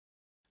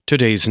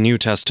Today's New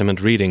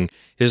Testament reading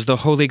is the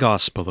Holy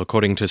Gospel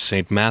according to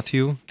St.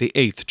 Matthew, the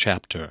 8th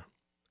chapter.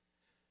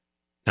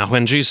 Now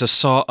when Jesus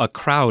saw a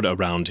crowd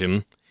around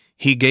him,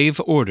 he gave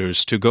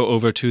orders to go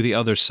over to the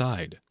other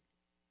side.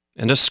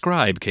 And a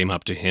scribe came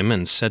up to him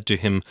and said to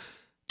him,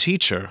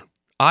 "Teacher,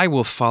 I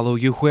will follow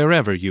you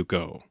wherever you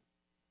go."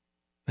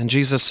 And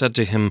Jesus said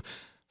to him,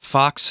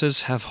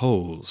 "Foxes have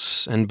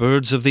holes, and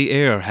birds of the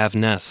air have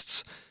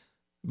nests,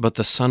 but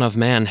the Son of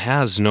Man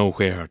has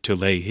nowhere to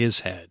lay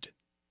his head."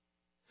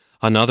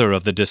 Another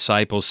of the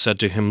disciples said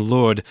to him,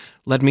 "Lord,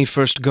 let me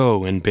first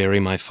go and bury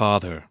my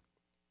father."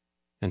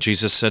 And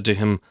Jesus said to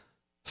him,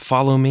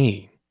 "Follow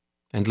me,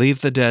 and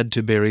leave the dead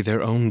to bury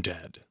their own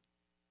dead."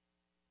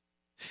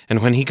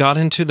 And when he got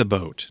into the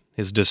boat,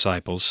 his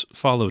disciples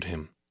followed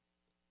him.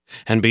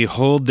 And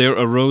behold, there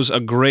arose a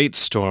great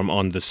storm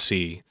on the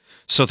sea,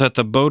 so that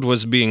the boat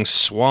was being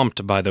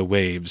swamped by the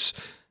waves,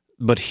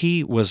 but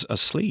he was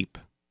asleep.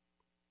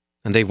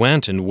 And they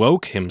went and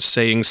woke him,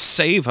 saying,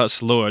 "Save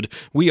us, Lord,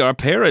 we are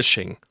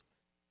perishing."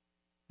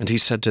 And he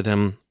said to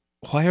them,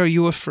 "Why are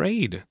you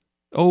afraid,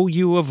 O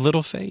you of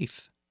little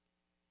faith?"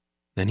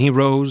 Then he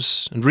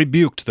rose and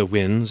rebuked the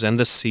winds and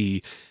the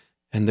sea,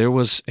 and there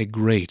was a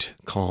great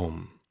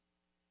calm.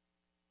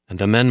 And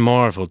the men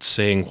marveled,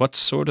 saying, "What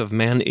sort of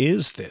man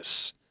is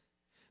this,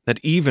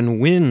 that even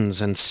winds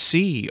and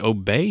sea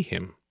obey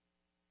him?"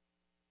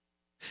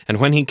 And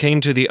when he came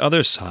to the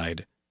other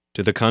side,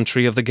 to the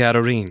country of the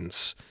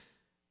Gadarenes,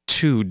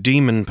 2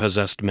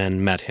 demon-possessed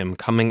men met him,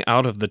 coming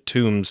out of the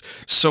tombs,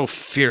 so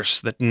fierce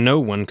that no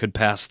one could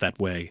pass that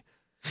way.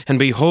 And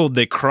behold,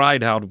 they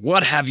cried out,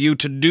 "What have you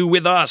to do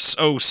with us,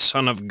 O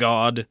Son of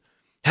God?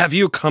 Have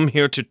you come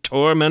here to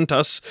torment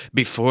us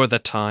before the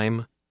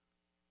time?"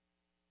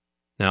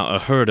 Now a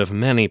herd of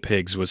many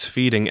pigs was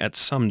feeding at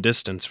some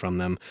distance from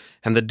them,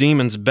 and the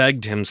demons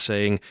begged him,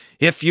 saying,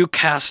 "If you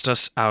cast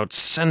us out,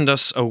 send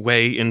us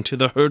away into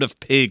the herd of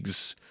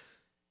pigs."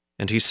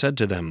 And he said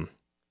to them,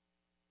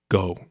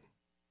 "Go."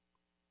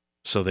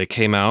 So they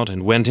came out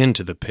and went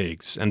into the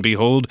pigs, and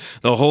behold,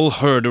 the whole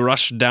herd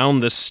rushed down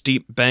the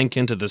steep bank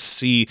into the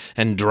sea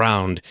and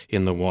drowned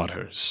in the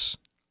waters.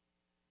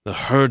 The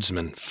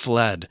herdsmen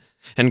fled,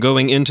 and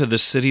going into the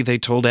city they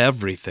told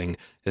everything,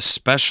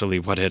 especially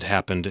what had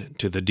happened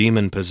to the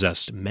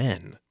demon-possessed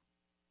men.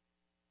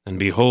 And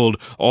behold,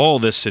 all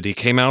the city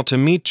came out to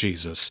meet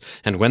Jesus,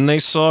 and when they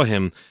saw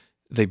him,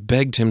 they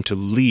begged him to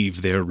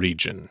leave their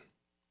region.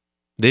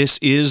 This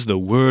is the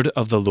word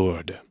of the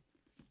Lord.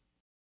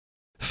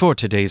 For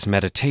today's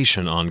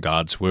meditation on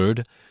God's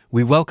Word,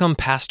 we welcome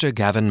Pastor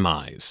Gavin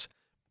Mize.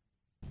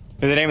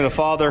 In the name of the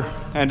Father,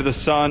 and of the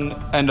Son,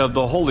 and of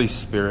the Holy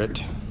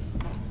Spirit.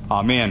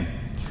 Amen.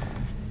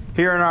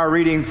 Here in our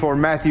reading for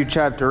Matthew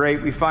chapter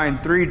 8, we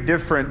find 3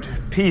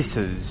 different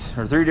pieces,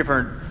 or 3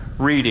 different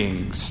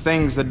readings,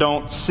 things that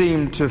don't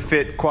seem to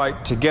fit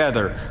quite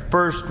together.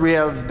 First, we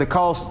have the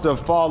cost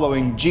of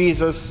following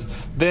Jesus.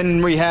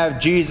 Then we have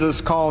Jesus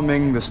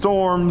calming the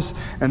storms.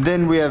 And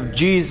then we have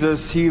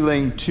Jesus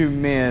healing 2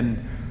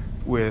 men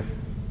with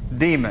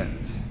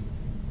demons.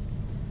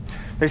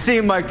 They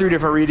seem like 3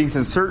 different readings,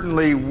 and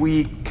certainly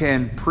we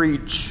could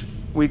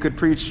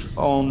preach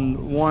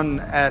on one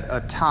at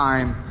a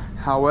time.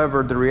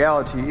 However, the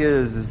reality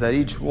is that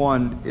each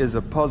one is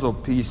a puzzle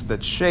piece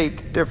that's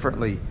shaped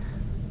differently.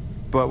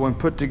 But when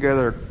put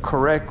together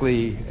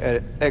correctly,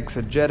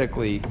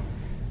 exegetically,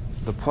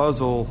 the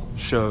puzzle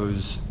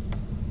shows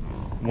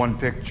one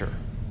picture,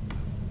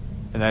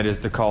 and that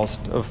is the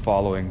cost of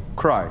following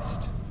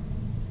Christ.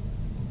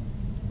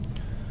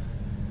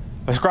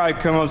 A scribe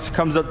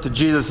comes up to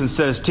Jesus and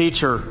says,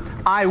 "Teacher,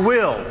 I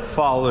will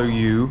follow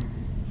you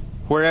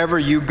wherever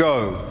you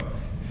go."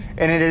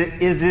 And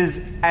it is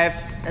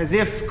as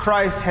if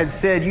Christ had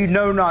said, "You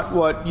know not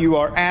what you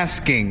are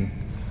asking.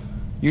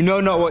 You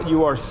know not what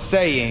you are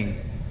saying.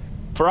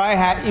 For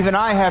even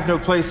I have no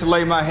place to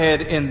lay my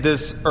head in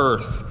this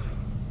earth.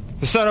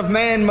 The Son of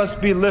Man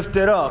must be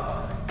lifted up.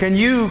 Can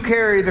you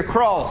carry the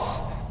cross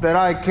that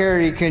I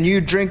carry? Can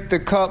you drink the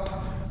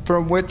cup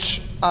from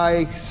which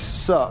I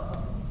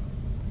sup?"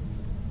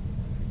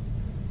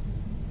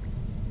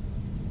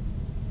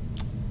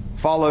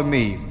 Follow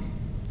me,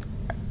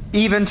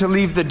 even to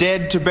leave the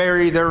dead to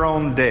bury their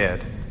own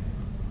dead.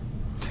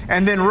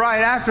 And then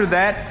right after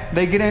that,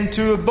 they get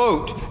into a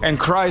boat, and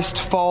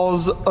Christ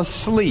falls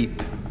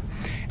asleep.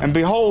 And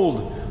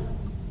behold,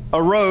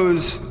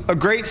 arose a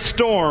great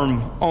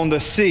storm on the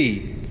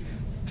sea,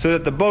 so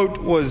that the boat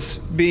was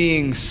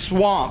being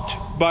swamped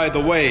by the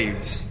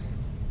waves.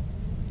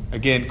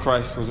 Again,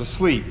 Christ was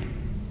asleep.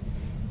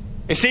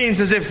 It seems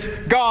as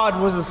if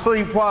God was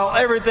asleep while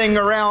everything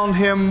around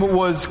him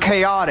was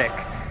chaotic.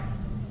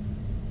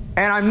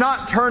 And I'm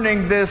not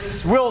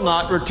will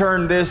not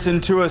return this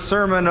into a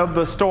sermon of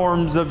the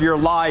storms of your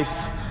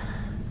life,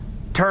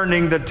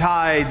 turning the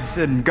tides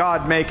and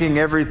God making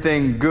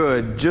everything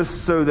good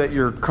just so that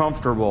you're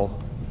comfortable.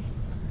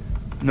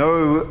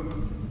 No,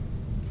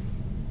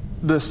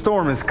 the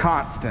storm is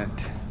constant.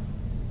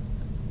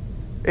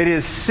 It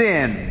is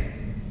sin.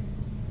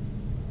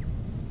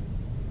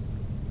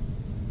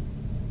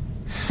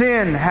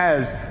 Sin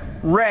has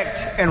wrecked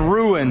and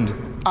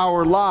ruined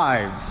our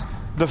lives.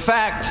 The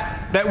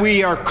fact that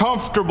we are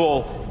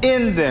comfortable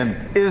in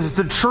them is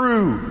the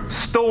true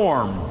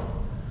storm.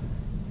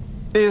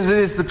 It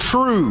is the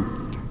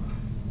true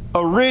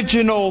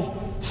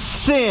original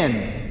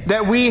sin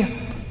that we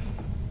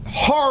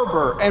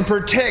harbor and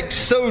protect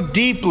so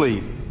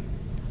deeply.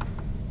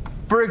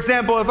 For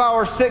example, if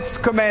our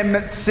sixth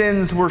commandment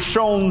sins were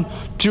shown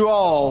to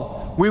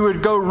all, we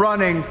would go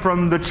running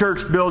from the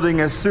church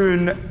building as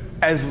soon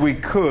as we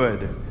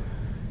could.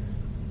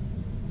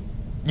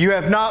 You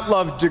have not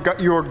loved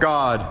your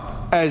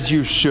God as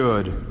you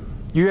should.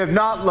 You have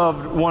not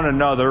loved one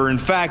another. In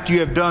fact,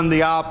 you have done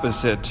the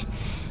opposite.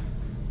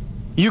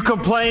 You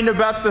complain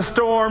about the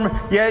storm,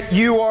 yet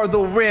you are the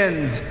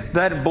winds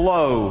that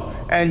blow,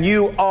 and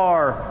you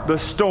are the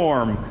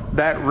storm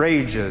that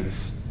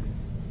rages,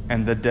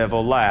 and the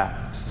devil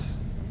laughs.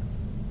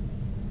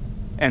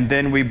 And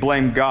then we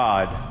blame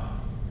God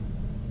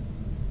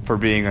for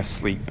being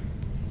asleep.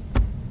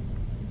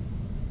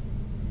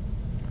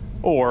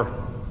 Or,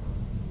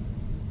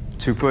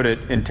 to put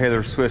it in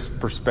Taylor Swift's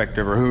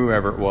perspective, or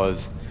whoever it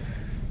was,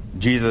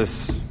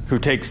 Jesus, who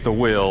takes the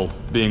wheel,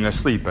 being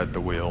asleep at the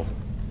wheel.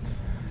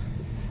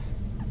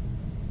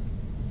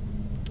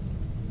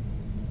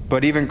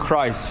 But even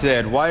Christ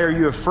said, "Why are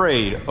you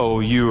afraid, O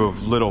you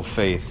of little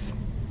faith?"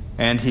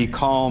 And he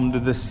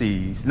calmed the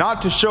seas.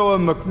 Not to show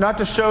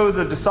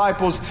the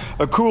disciples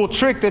a cool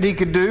trick that he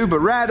could do, but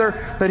rather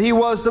that he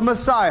was the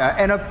Messiah,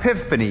 an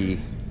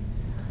epiphany.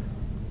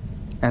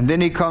 And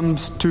then he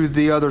comes to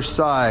the other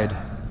side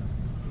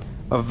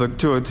of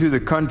to the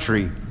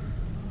country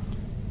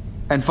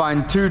and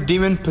find two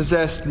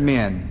demon-possessed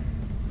men.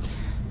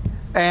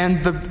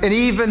 And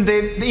even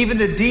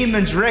the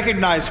demons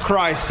recognize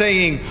Christ,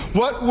 saying,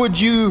 "What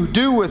would you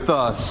do with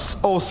us,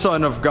 O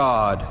Son of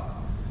God?"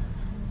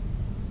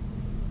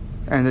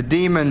 And the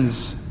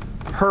demons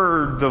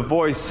heard the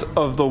voice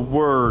of the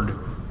Word,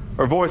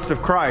 or voice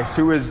of Christ,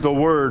 who is the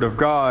Word of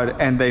God,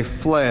 and they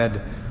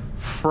fled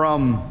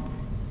from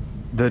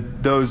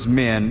those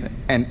men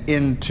and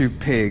into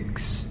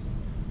pigs.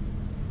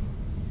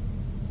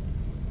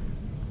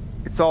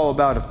 It's all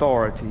about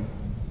authority.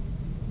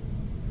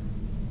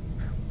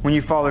 When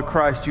you follow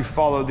Christ, you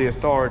follow the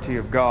authority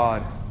of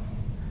God.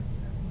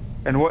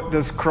 And what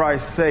does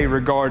Christ say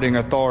regarding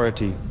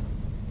authority?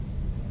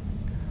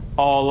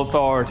 All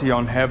authority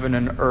on heaven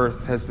and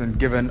earth has been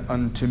given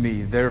unto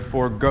me.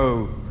 Therefore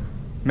go,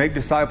 make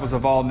disciples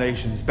of all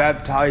nations,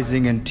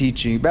 baptizing and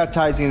teaching,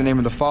 baptizing in the name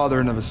of the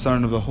Father and of the Son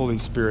and of the Holy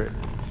Spirit,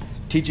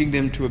 teaching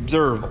them to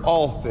observe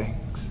all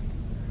things.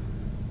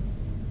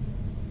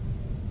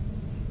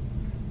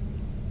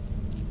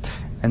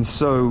 And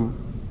so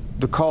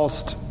the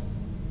cost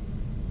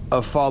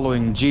of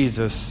following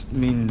Jesus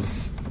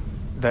means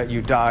that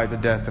you die the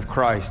death of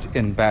Christ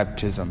in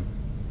baptism,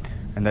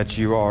 and that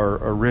you are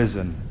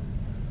arisen.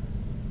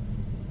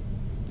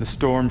 The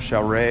storm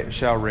shall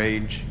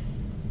rage,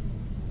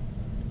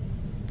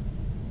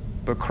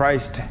 but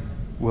Christ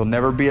will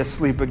never be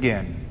asleep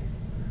again.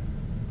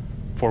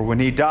 For when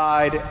he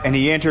died and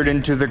he entered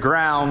into the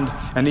ground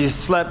and he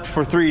slept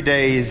for 3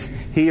 days,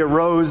 he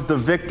arose the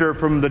victor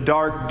from the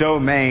dark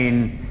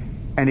domain,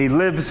 and he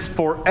lives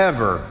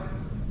forever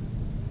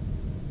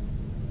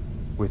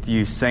with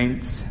you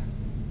saints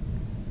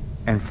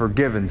and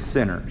forgiven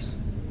sinners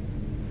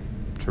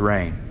to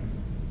reign.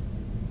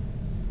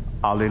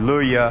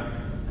 Alleluia,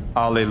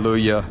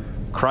 alleluia.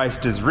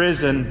 Christ is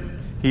risen.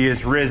 He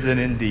is risen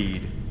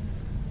indeed.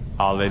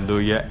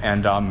 Alleluia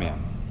and amen.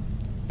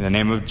 In the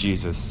name of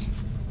Jesus,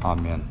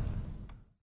 amen.